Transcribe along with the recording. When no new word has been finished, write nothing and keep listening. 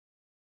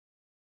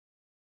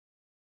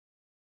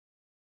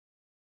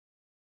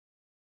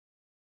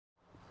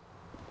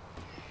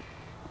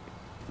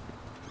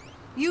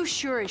You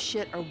sure as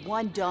shit are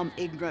one dumb,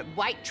 ignorant,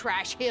 white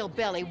trash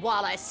hillbilly,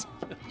 Wallace.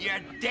 You're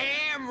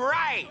damn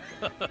right!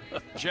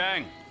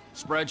 Chang,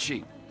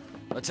 spreadsheet.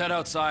 Let's head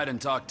outside and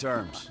talk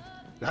terms.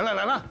 来了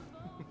来了，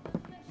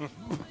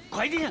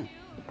快点！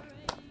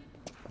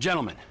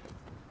 Gentlemen,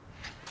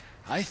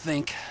 I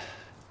think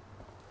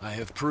I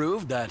have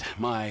proved that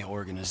my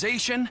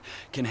organization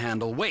can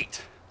handle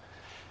weight.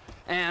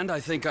 And I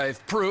think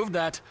I've proved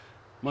that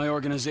my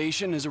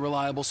organization is a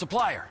reliable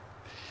supplier.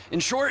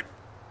 In short,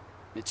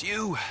 it's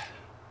you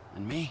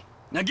and me.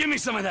 Now give me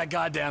some of that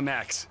goddamn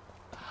X.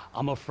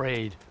 I'm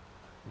afraid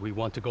we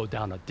want to go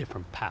down a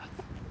different path.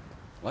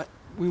 What?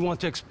 We want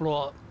to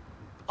explore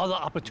other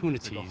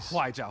opportunities.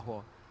 坏家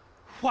伙，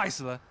坏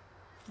死了！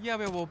要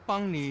不要我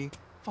帮你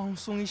放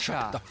松一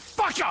下 The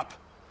fuck up!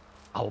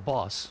 Our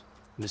boss,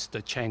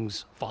 Mr.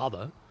 Cheng's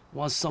father,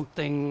 wants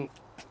something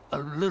a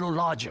little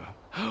larger.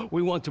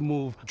 We want to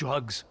move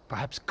drugs,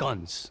 perhaps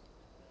guns.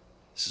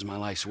 This is my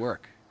life's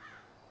work.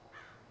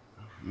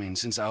 I mean,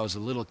 since I was a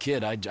little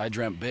kid, I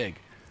dreamt big.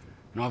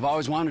 You know, I've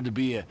always wanted to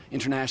be an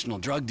international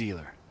drug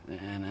dealer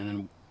and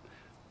a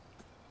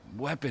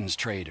weapons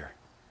trader.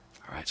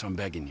 All right, so I'm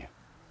begging you.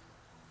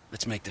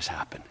 Let's make this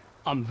happen.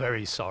 I'm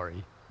very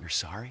sorry. You're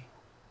sorry?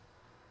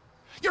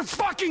 You're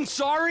fucking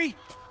sorry?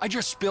 I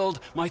just spilled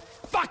my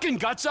fucking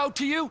guts out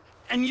to you,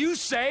 and you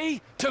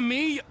say to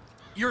me,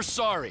 you're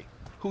sorry.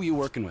 Who are you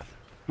working with?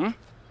 Hmm?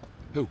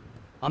 Who?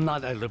 I'm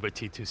not at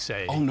liberty to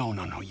say. Oh, no,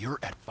 you're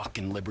at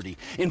fucking liberty.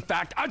 In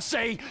fact, I'd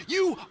say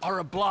you are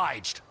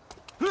obliged.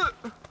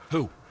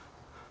 Who?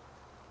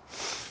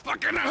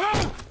 Fucking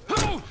who?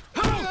 Who?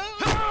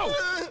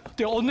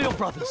 The O'Neill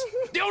brothers.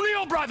 The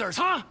O'Neill brothers,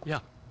 huh? Yeah.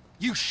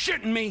 You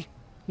shitting me?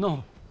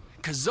 No.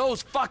 Cause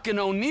those fucking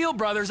O'Neill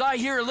brothers, I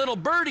hear a little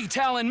birdie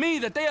telling me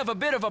that they have a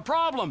bit of a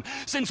problem,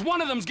 since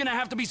one of them's gonna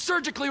have to be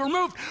surgically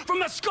removed from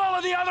the skull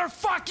of the other.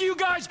 Fuck you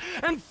guys,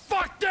 and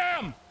fuck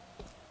them!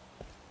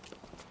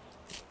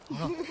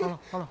 hold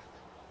on.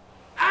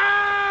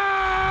 Ah!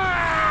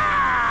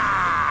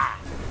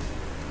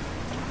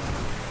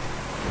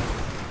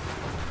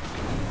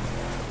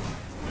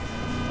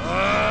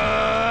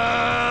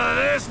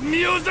 This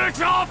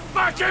music's all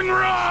fucking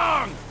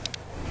wrong!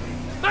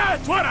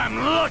 That's what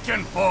I'm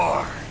looking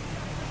for!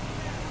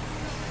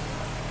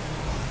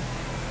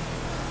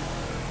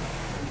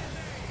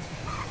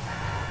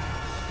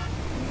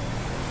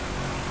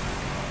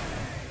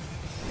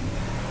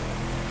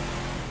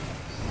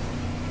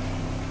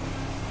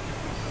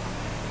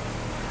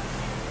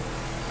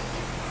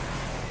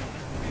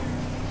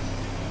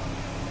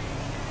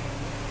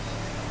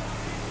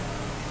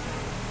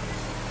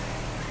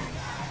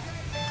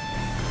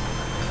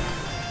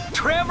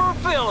 Trevor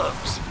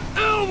Phillips.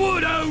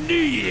 Elwood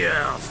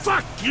O'Neill!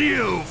 Fuck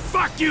you!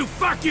 Fuck you!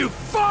 Fuck you!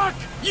 Fuck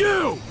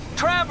you!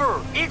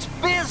 Trevor, it's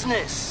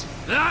business.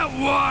 That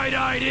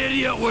wide-eyed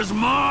idiot was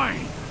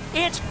mine!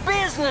 It's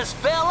business,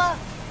 fella.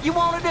 You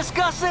want to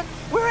discuss it?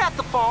 We're at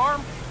the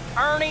farm.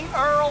 Ernie,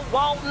 Earl,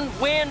 Walton,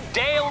 Wynn,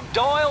 Dale,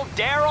 Doyle,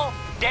 Darrell,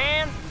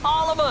 Dan,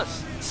 all of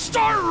us.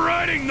 Start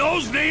writing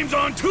those names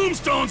on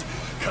tombstones,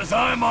 cause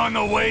I'm on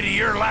the way to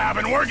your lab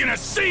and we're gonna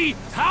see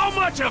how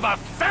much of a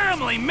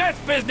family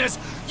meth business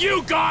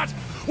you got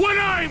when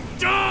I'm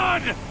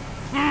done!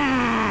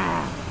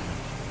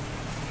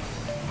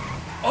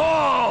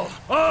 All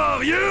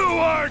of you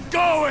are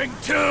going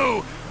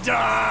to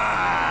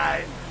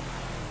die!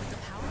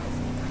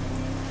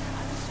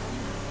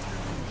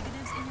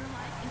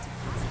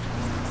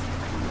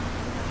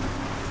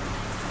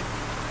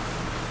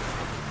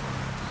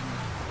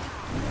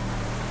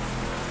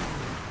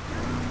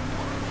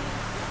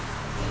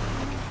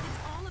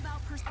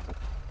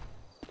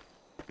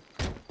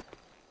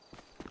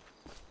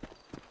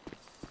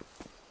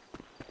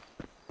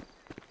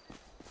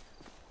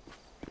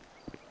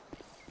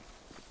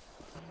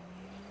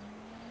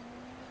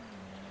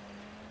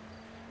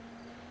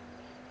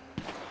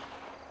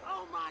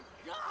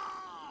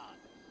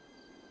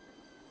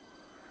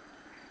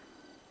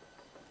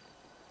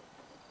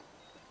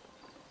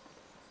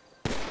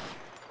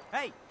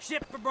 Hey,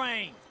 ship for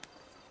brains!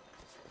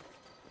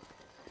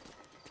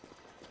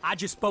 I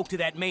just spoke to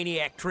that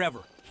maniac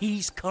Trevor.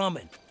 He's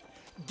coming.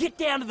 Get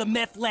down to the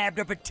meth lab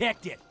to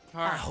protect it.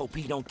 I hope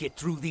he don't get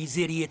through these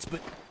idiots,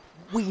 but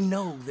we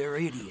know they're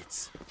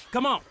idiots.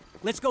 Come on,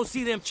 let's go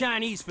see them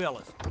Chinese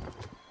fellas.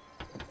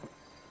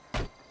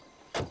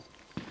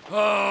 Oh,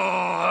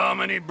 how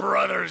many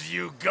brothers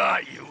you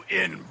got, you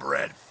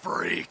inbred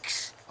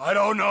freaks? I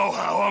don't know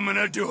how I'm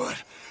gonna do it,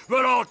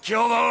 but I'll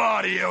kill the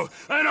lot of you,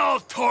 and I'll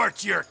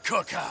torch your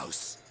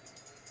cookhouse.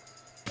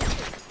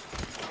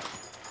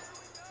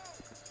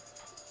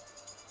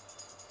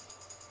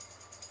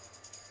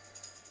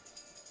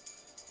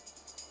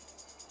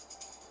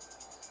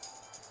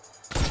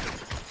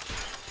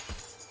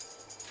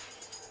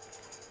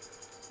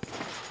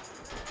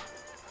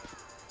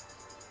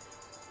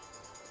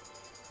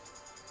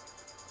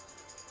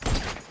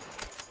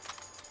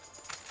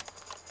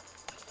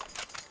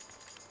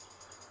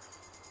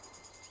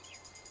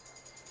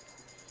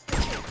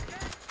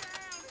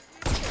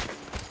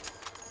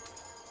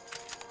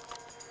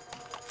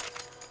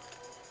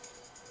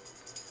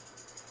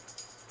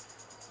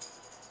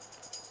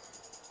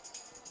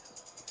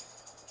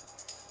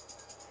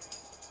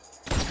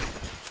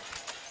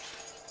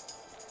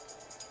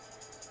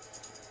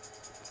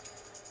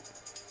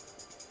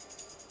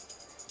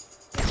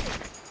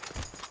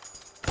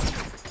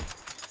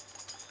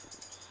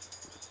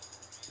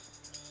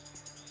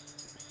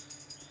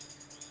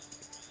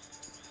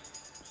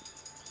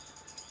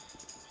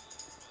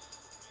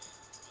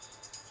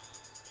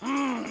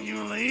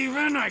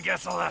 leaving? I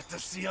guess I'll have to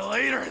see you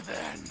later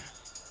then.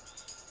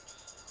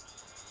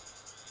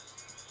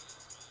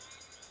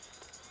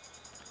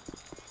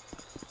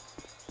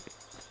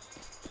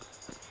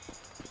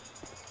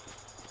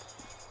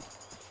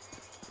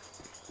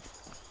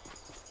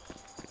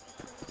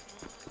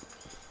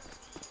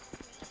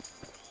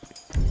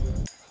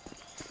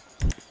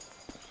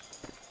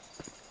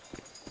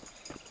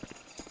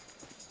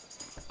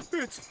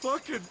 It's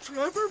fucking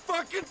Trevor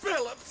fucking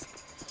Phillips.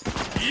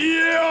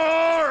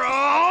 You're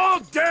all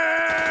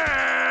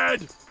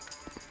dead!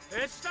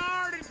 It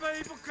started,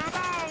 people. Come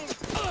on.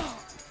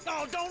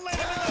 No, don't let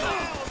him in the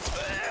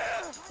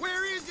house.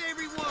 Where is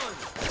everyone?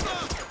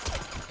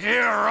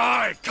 Here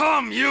I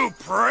come, you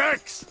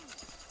pricks!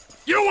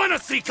 You wanna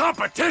see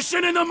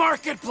competition in the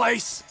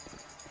marketplace?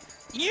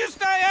 You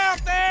stay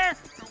out there.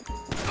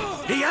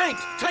 He ain't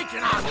taking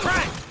our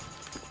train.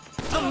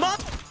 The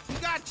mother. He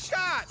got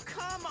shot.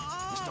 Come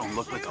on. This don't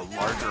look like a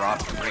larger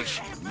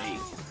operation to me.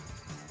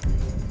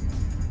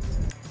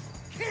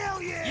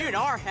 Kill you. You're in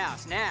our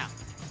house now.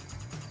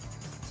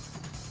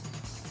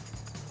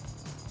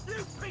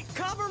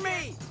 Cover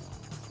me!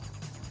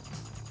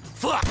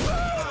 Fuck!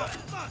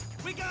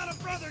 We got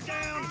a brother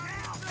down.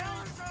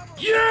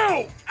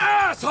 You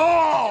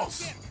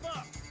assholes!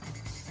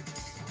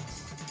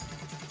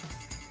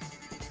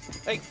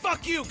 Hey,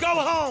 fuck you. Go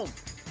home.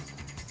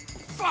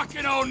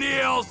 Fucking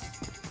O'Neills!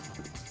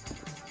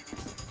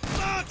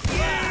 Fuck Stay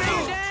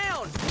you.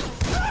 down!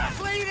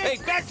 Hey,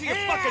 back to your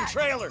fucking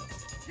trailer.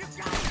 You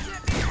gotta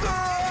get me!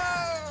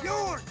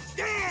 You're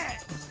dead.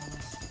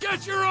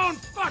 Get your own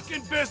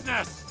fucking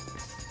business!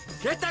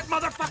 Get that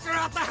motherfucker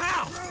out the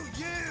house.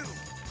 You!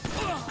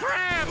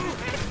 Grab.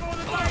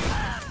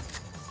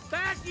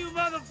 Back, you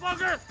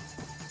motherfucker.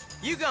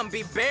 You gonna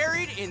be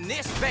buried in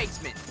this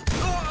basement.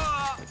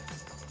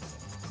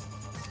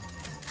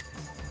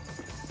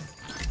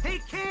 He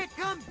can't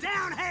come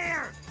down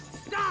here.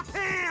 Stop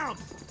him.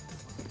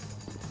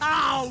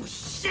 Oh,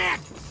 shit.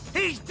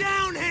 He's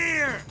down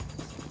here.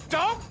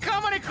 Don't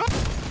come any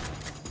closer.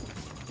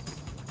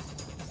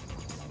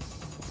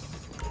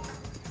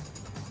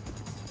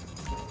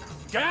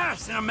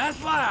 Gas in a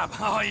meth lab!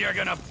 Oh, you're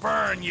gonna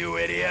burn, you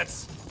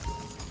idiots!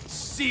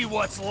 See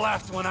what's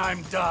left when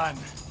I'm done.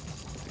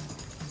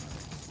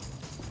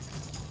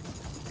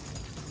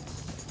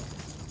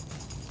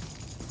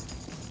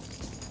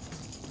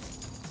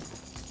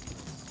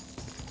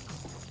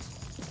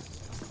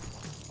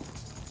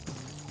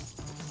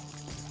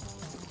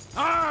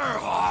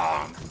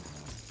 Arrgh!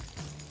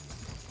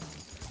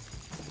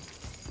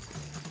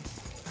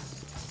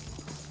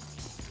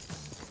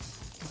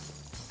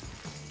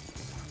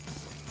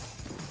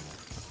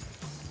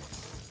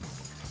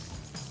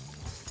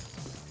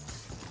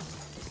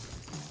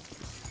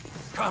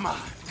 Come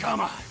on, come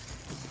on.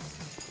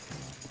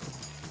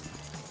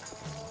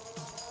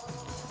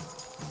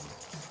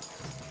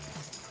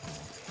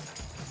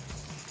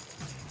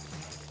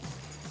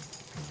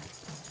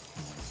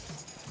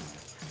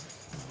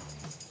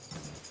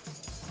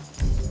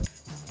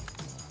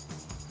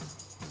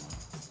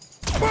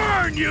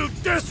 Burn, you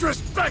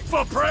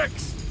disrespectful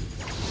pricks!